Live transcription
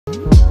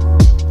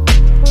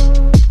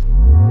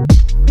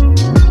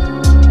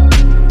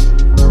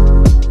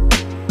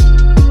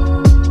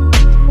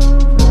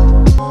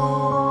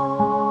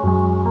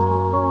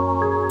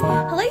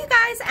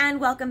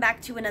welcome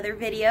back to another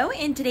video.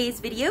 In today's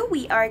video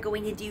we are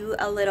going to do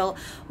a little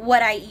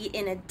what I eat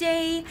in a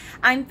day.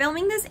 I'm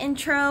filming this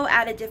intro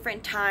at a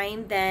different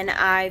time than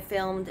I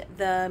filmed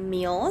the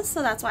meals,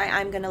 so that's why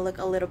I'm gonna look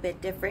a little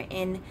bit different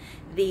in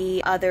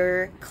the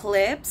other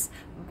clips.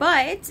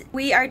 But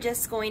we are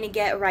just going to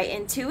get right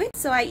into it.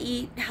 So I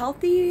eat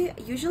healthy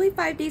usually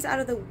 5 days out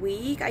of the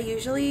week. I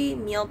usually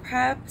meal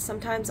prep.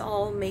 Sometimes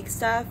I'll make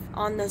stuff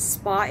on the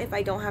spot if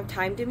I don't have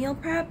time to meal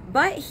prep.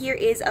 But here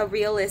is a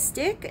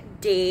realistic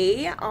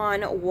day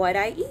on what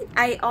I eat.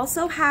 I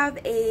also have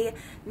a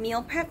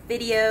meal prep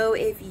video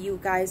if you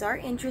guys are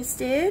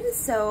interested.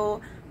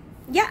 So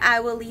yeah,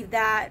 I will leave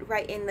that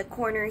right in the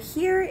corner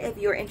here if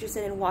you're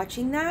interested in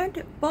watching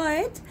that.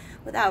 But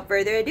without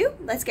further ado,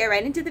 let's get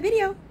right into the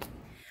video.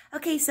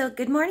 Okay, so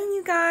good morning,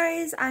 you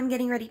guys. I'm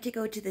getting ready to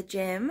go to the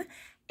gym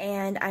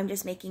and I'm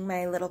just making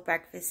my little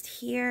breakfast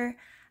here.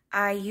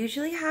 I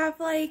usually have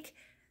like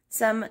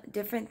some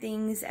different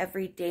things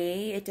every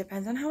day. It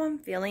depends on how I'm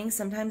feeling.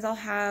 Sometimes I'll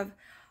have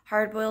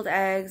hard-boiled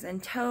eggs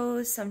and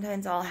toast.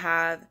 Sometimes I'll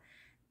have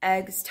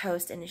eggs,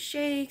 toast, and a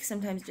shake.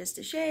 Sometimes just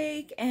a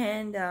shake.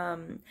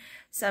 And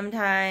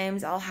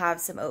sometimes I'll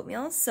have some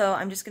oatmeal. So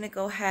I'm just going to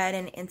go ahead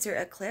and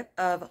insert a clip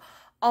of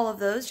all of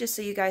those just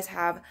so you guys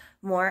have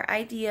more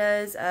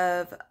ideas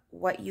of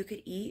what you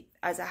could eat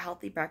as a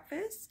healthy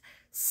breakfast.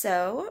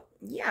 So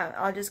yeah,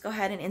 I'll just go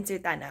ahead and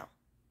insert that now.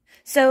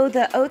 So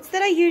the oats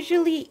that I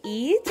usually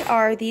eat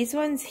are these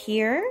ones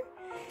here.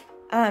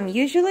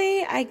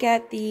 Usually I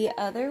get the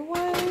other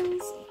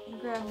ones.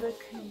 Grab the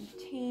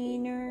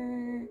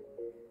container.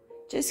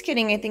 Just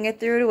kidding, I think I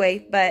threw it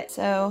away. But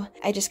so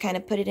I just kind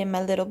of put it in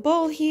my little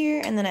bowl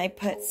here, and then I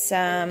put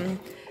some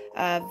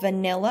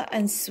vanilla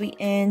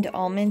unsweetened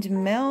almond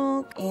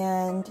milk,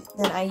 and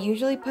then I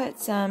usually put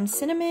some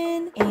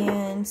cinnamon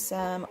and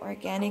some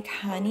organic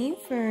honey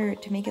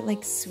to make it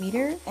like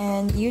sweeter.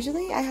 And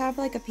usually I have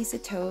like a piece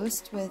of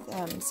toast with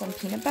some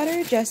peanut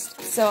butter just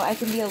so I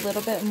can be a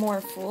little bit more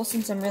full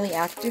since I'm really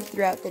active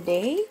throughout the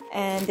day.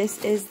 And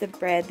this is the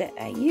bread that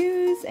I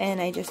use,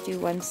 and I just do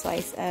one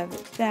slice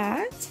of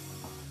that.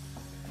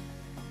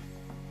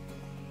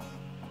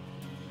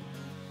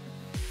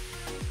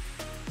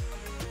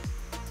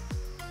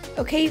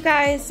 Okay, you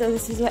guys, so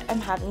this is what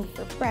I'm having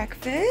for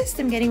breakfast.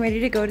 I'm getting ready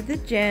to go to the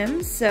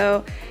gym,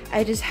 so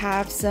I just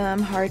have some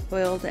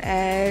hard-boiled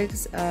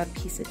eggs, a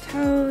piece of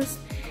toast,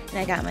 and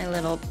I got my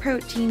little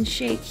protein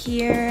shake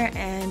here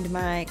and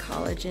my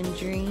collagen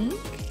drink.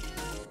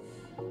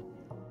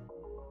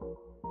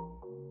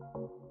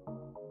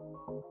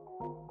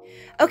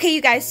 Okay,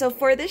 you guys, so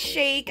for the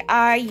shake,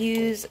 I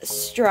use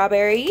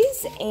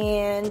strawberries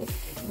and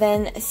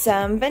then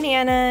some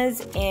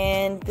bananas,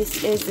 and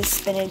this is the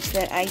spinach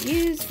that I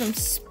use from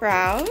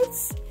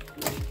Sprouts,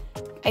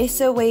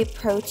 iso whey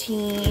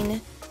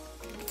protein,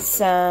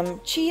 some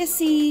chia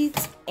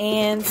seeds,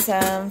 and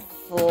some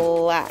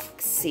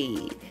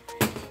flaxseed.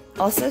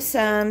 Also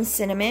some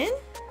cinnamon.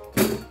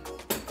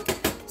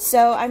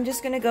 So I'm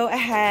just gonna go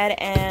ahead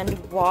and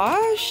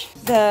wash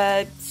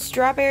the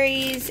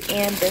strawberries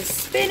and the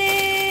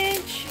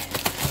spinach.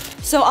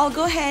 So I'll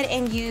go ahead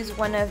and use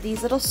one of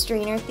these little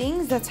strainer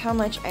things. That's how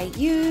much I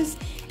use.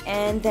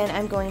 And then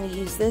I'm going to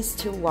use this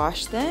to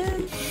wash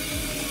them.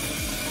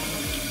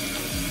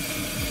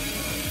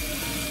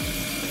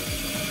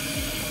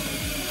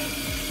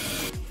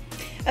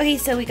 Okay,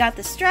 so we got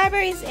the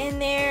strawberries in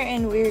there,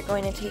 and we're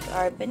going to take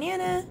our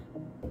banana,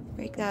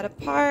 break that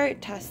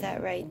apart, toss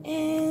that right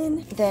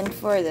in. Then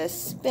for the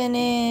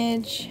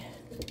spinach,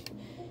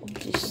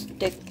 just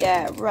stick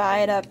that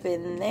right up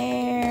in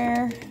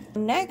there.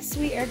 Next,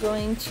 we are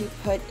going to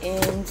put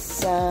in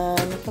some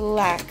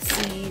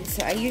flaxseed.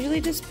 So I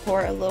usually just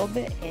pour a little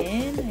bit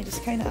in. I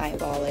just kind of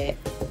eyeball it.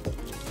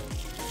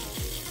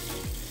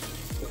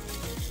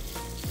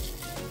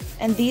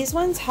 And these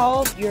ones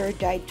help your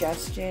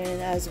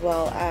digestion as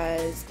well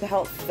as to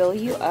help fill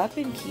you up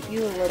and keep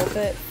you a little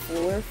bit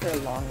fuller for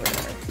longer.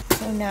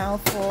 So now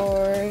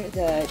for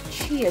the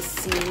chia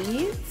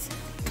seeds.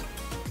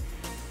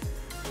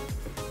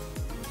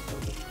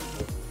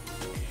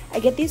 I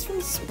get these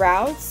from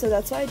Sprouts, so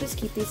that's why I just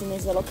keep these in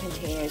these little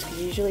containers,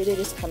 because usually they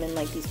just come in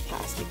like these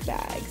plastic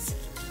bags.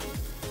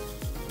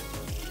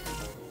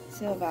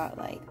 So about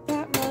like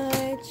that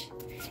much.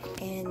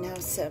 And now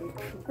some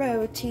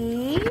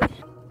protein.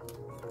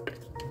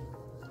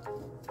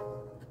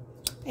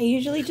 I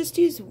usually just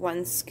use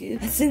 1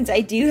 scoop since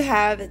I do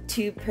have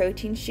 2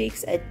 protein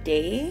shakes a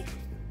day.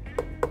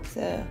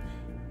 So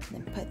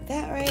then put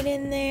that right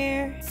in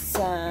there.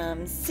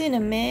 Some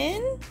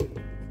cinnamon.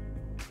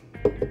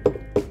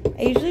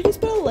 I usually just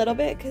put a little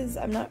bit because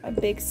I'm not a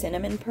big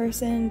cinnamon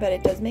person, but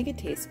it does make it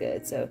taste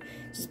good. So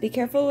just be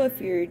careful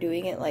if you're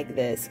doing it like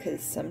this,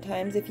 because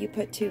sometimes if you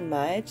put too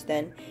much,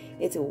 then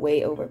it's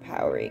way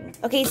overpowering.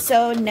 Okay,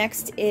 so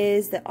next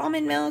is the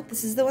almond milk.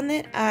 This is the one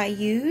that I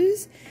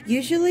use.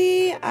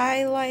 Usually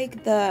I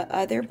like the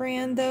other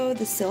brand though,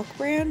 the Silk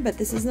brand, but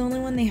this is the only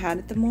one they had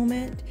at the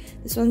moment.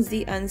 This one's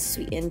the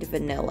unsweetened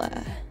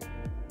vanilla.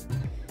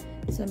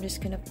 So I'm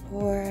just gonna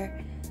pour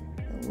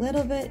a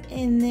little bit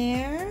in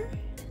there.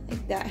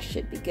 Like that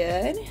should be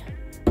good.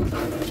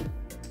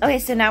 Okay,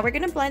 so now we're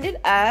gonna blend it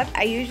up.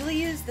 I usually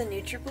use the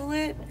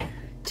NutriBullet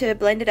to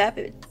blend it up.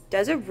 It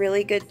does a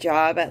really good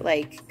job at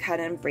like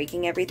kind of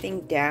breaking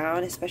everything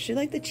down, especially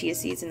like the chia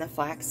seeds and the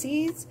flax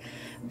seeds.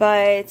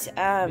 But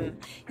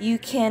you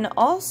can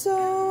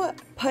also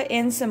put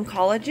in some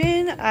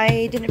collagen.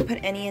 I didn't put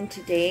any in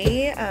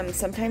today.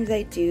 Sometimes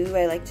I do.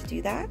 I like to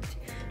do that.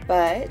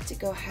 But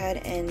go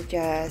ahead and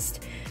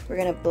just, we're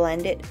gonna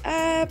blend it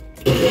up.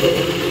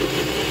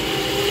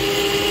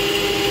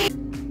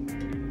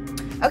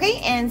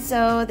 Okay, and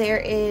so there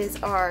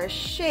is our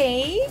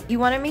shake. You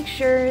want to make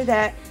sure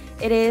that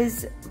it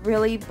is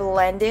really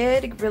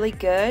blended, really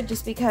good,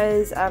 just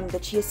because the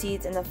chia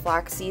seeds and the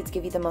flax seeds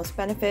give you the most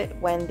benefit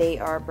when they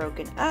are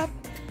broken up.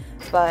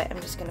 But I'm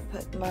just gonna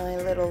put my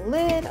little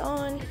lid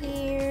on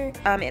here.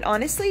 It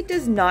honestly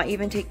does not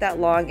even take that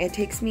long. It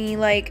takes me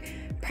like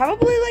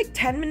probably like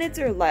 10 minutes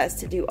or less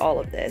to do all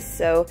of this.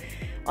 So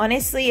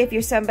honestly, if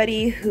you're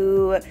somebody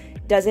who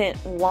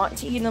doesn't want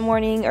to eat in the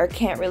morning or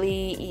can't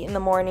really eat in the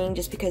morning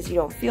just because you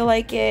don't feel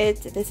like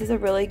it, this is a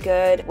really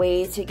good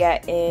way to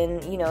get in,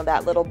 you know,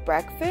 that little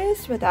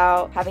breakfast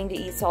without having to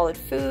eat solid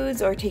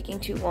foods or taking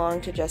too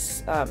long to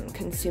just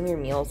consume your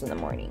meals in the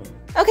morning.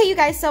 Okay, you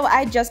guys, so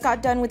I just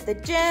got done with the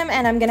gym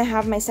and I'm gonna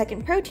have my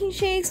second protein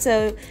shake.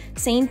 So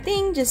same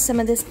thing, just some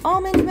of this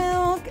almond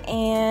milk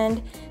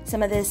and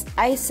some of this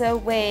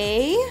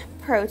ISO-whey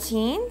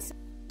proteins.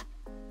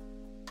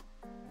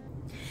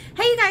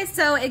 Hey you guys,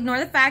 so ignore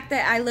the fact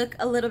that I look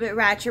a little bit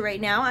ratchet right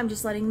now. I'm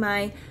just letting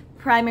my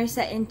primer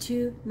set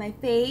into my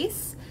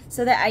face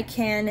so that I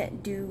can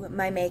do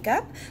my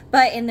makeup.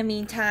 But in the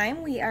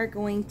meantime, we are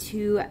going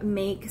to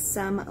make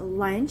some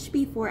lunch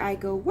before I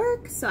go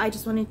work. So I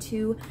just wanted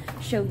to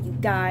show you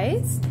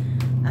guys.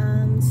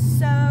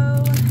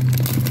 So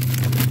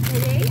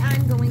today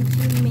I'm going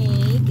to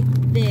make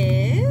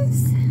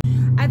this.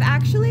 I've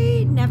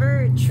actually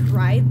never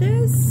tried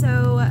this,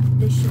 so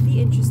this should be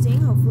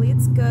interesting. Hopefully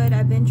it's good.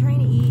 I've been trying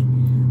to eat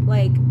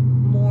like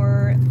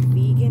more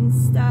vegan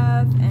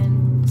stuff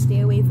and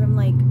stay away from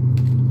like,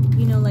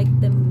 you know, like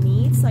the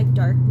meats, like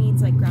dark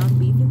meats, like ground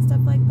beef and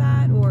stuff like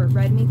that, or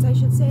red meats I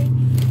should say.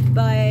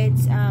 But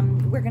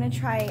we're gonna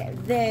try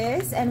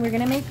this and we're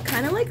gonna make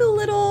kind of like a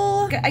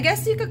little, I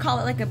guess you could call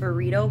it like a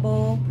burrito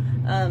bowl.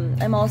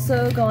 I'm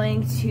also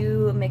going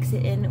to mix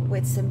it in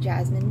with some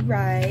jasmine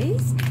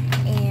rice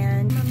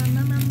and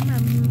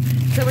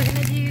so we're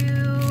gonna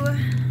do,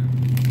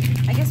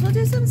 I guess we'll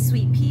do some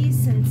sweet peas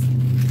since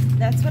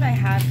that's what I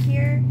have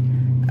here.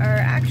 Or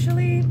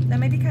actually, that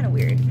might be kind of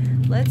weird.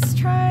 Let's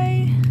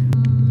try,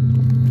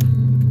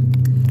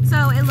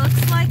 so it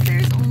looks like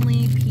there's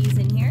only peas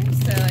in here,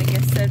 so I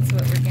guess that's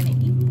what we're gonna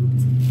eat.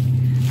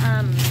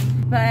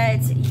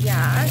 But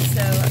yeah,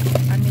 so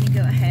I'm gonna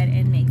go ahead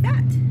and make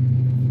that.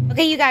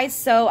 Okay, you guys,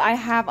 so I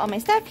have all my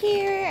stuff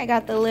here. I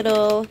got the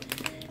little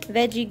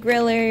veggie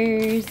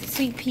grillers, the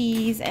sweet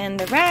peas, and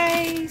the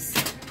rice.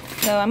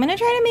 So I'm gonna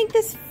try to make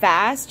this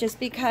fast just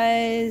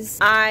because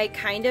I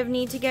kind of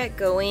need to get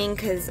going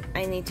because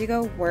I need to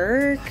go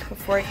work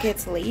before it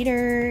gets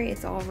later.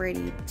 It's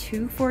already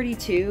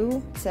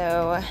 2:42,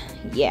 so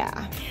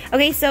yeah.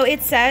 Okay, so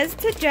it says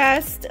to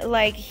just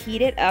like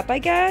heat it up, I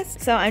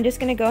guess. So I'm just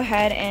gonna go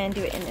ahead and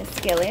do it in a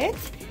skillet.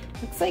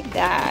 Looks like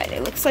that.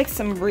 It looks like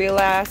some real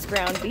ass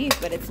ground beef,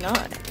 but it's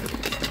not.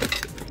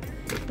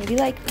 Maybe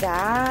like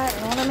that. I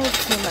don't want to make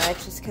too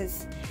much just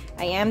because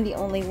I am the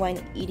only one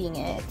eating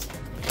it.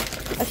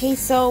 Okay,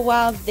 so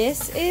while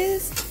this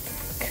is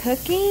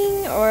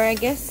cooking, or I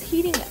guess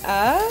heating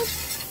up,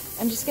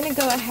 I'm just gonna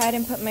go ahead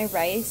and put my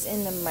rice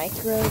in the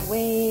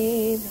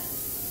microwave.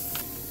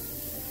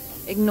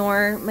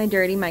 Ignore my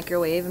dirty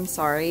microwave, I'm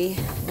sorry.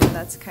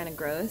 That's kind of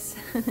gross.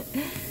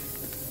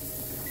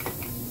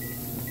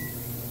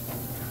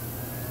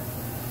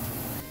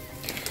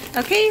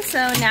 Okay,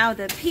 so now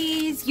the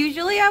peas.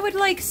 Usually I would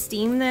like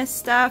steam this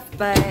stuff,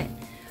 but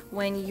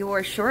when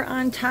you're short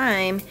on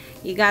time,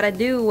 you gotta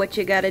do what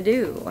you gotta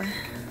do.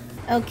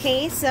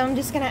 Okay, so I'm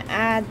just gonna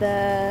add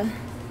the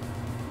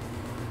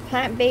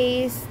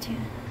plant-based,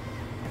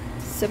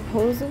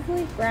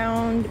 supposedly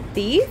ground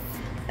beef,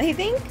 I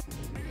think.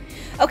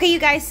 Okay, you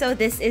guys, so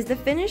this is the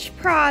finished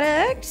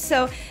product.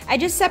 So I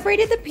just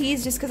separated the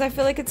peas just because I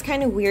feel like it's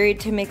kind of weird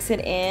to mix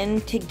it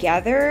in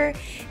together.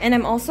 And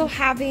I'm also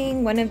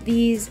having one of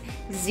these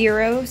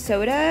zero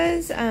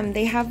sodas.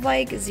 They have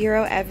like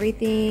zero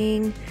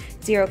everything,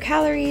 0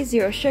 calories,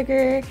 0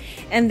 sugar,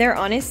 and they're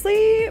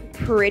honestly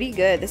pretty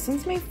good. This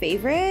one's my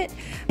favorite,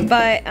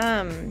 but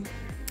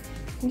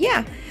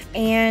yeah.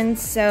 And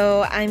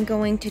so I'm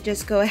going to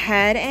just go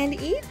ahead and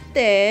eat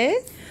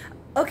this.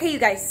 Okay, you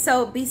guys,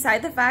 so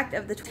beside the fact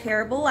of the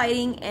terrible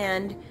lighting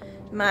and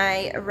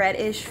my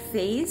reddish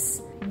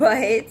face,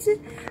 but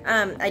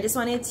I just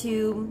wanted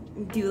to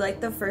do like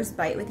the first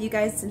bite with you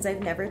guys since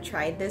I've never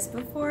tried this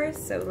before.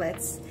 So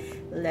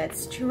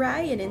let's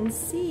try it and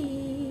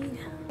see.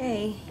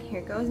 Okay,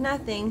 here goes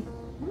nothing.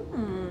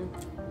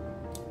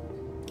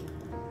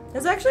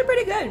 It's actually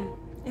pretty good.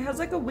 It has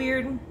like a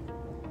weird,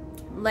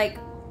 like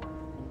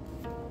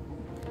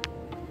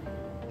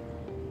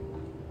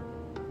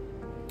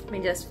I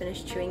just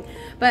finished chewing,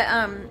 but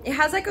it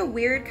has like a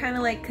weird kind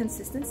of like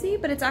consistency,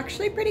 but it's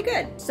actually pretty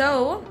good.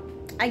 So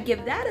I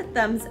give that a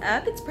thumbs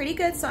up. It's pretty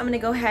good. So I'm gonna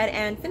go ahead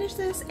and finish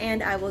this,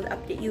 and I will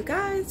update you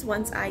guys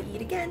once I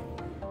eat again.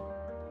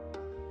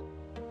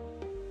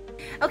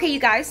 Okay, you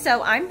guys,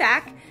 so I'm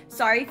back.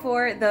 Sorry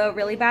for the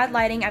really bad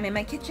lighting. I'm in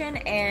my kitchen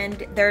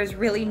and there's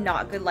really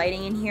not good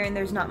lighting in here, and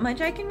there's not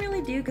much I can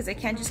really do because I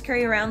can't just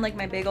carry around like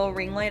my big old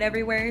ring light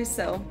everywhere.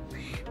 So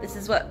this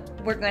is what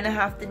we're gonna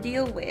have to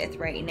deal with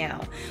right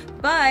now.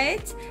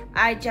 But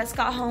I just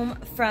got home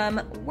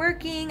from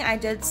working. I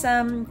did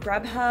some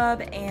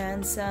Grubhub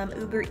and some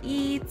Uber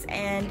Eats,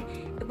 and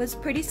it was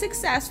pretty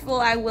successful,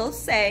 I will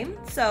say.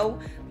 So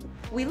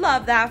we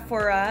love that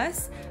for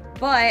us.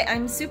 But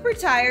I'm super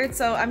tired,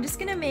 so I'm just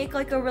gonna make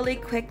like a really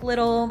quick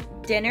little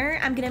dinner.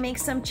 I'm gonna make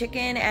some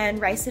chicken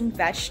and rice and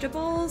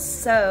vegetables.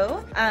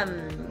 So,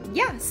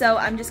 yeah, so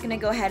I'm just gonna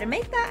go ahead and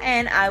make that,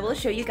 and I will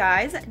show you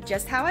guys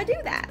just how I do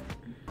that.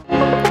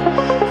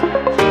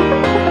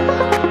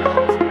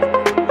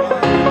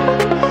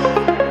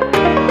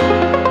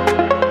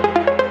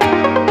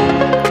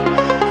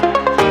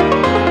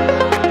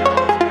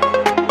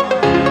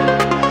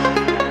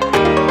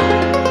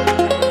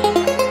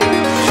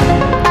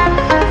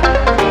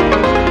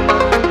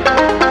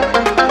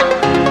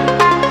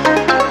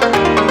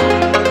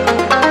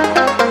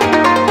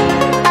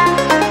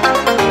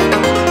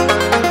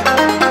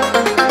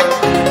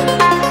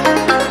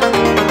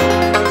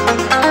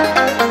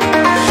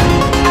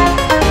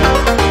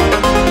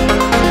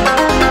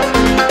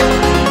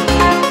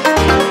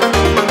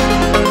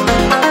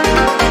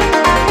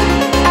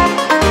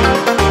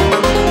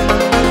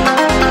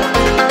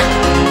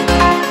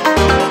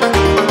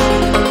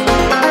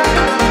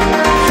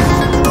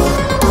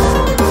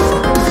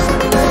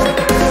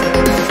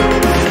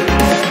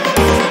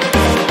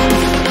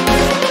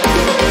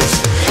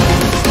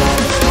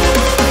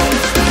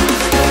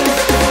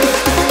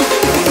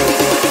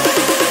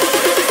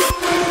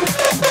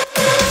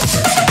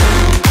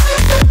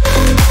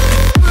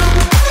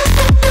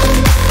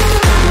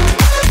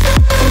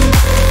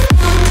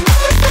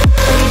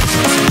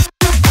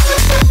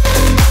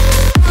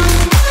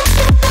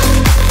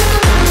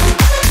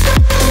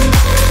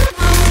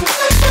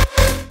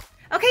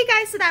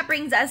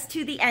 Brings us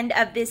to the end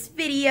of this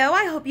video.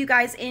 I hope you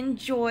guys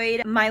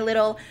enjoyed my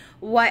little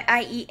what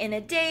I eat in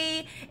a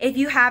day. If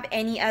you have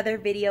any other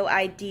video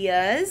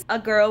ideas, a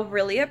girl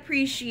really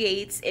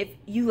appreciates if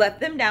you let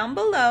them down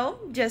below,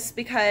 just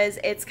because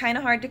it's kind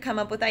of hard to come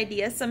up with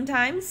ideas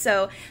sometimes.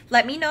 So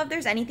let me know if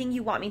there's anything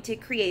you want me to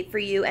create for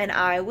you, and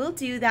I will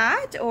do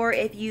that. Or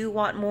if you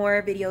want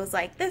more videos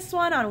like this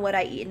one on what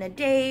I eat in a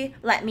day,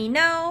 let me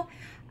know.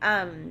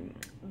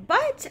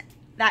 But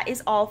that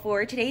is all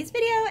for today's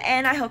video,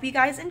 and I hope you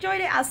guys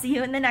enjoyed it. I'll see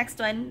you in the next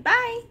one.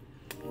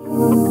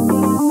 Bye!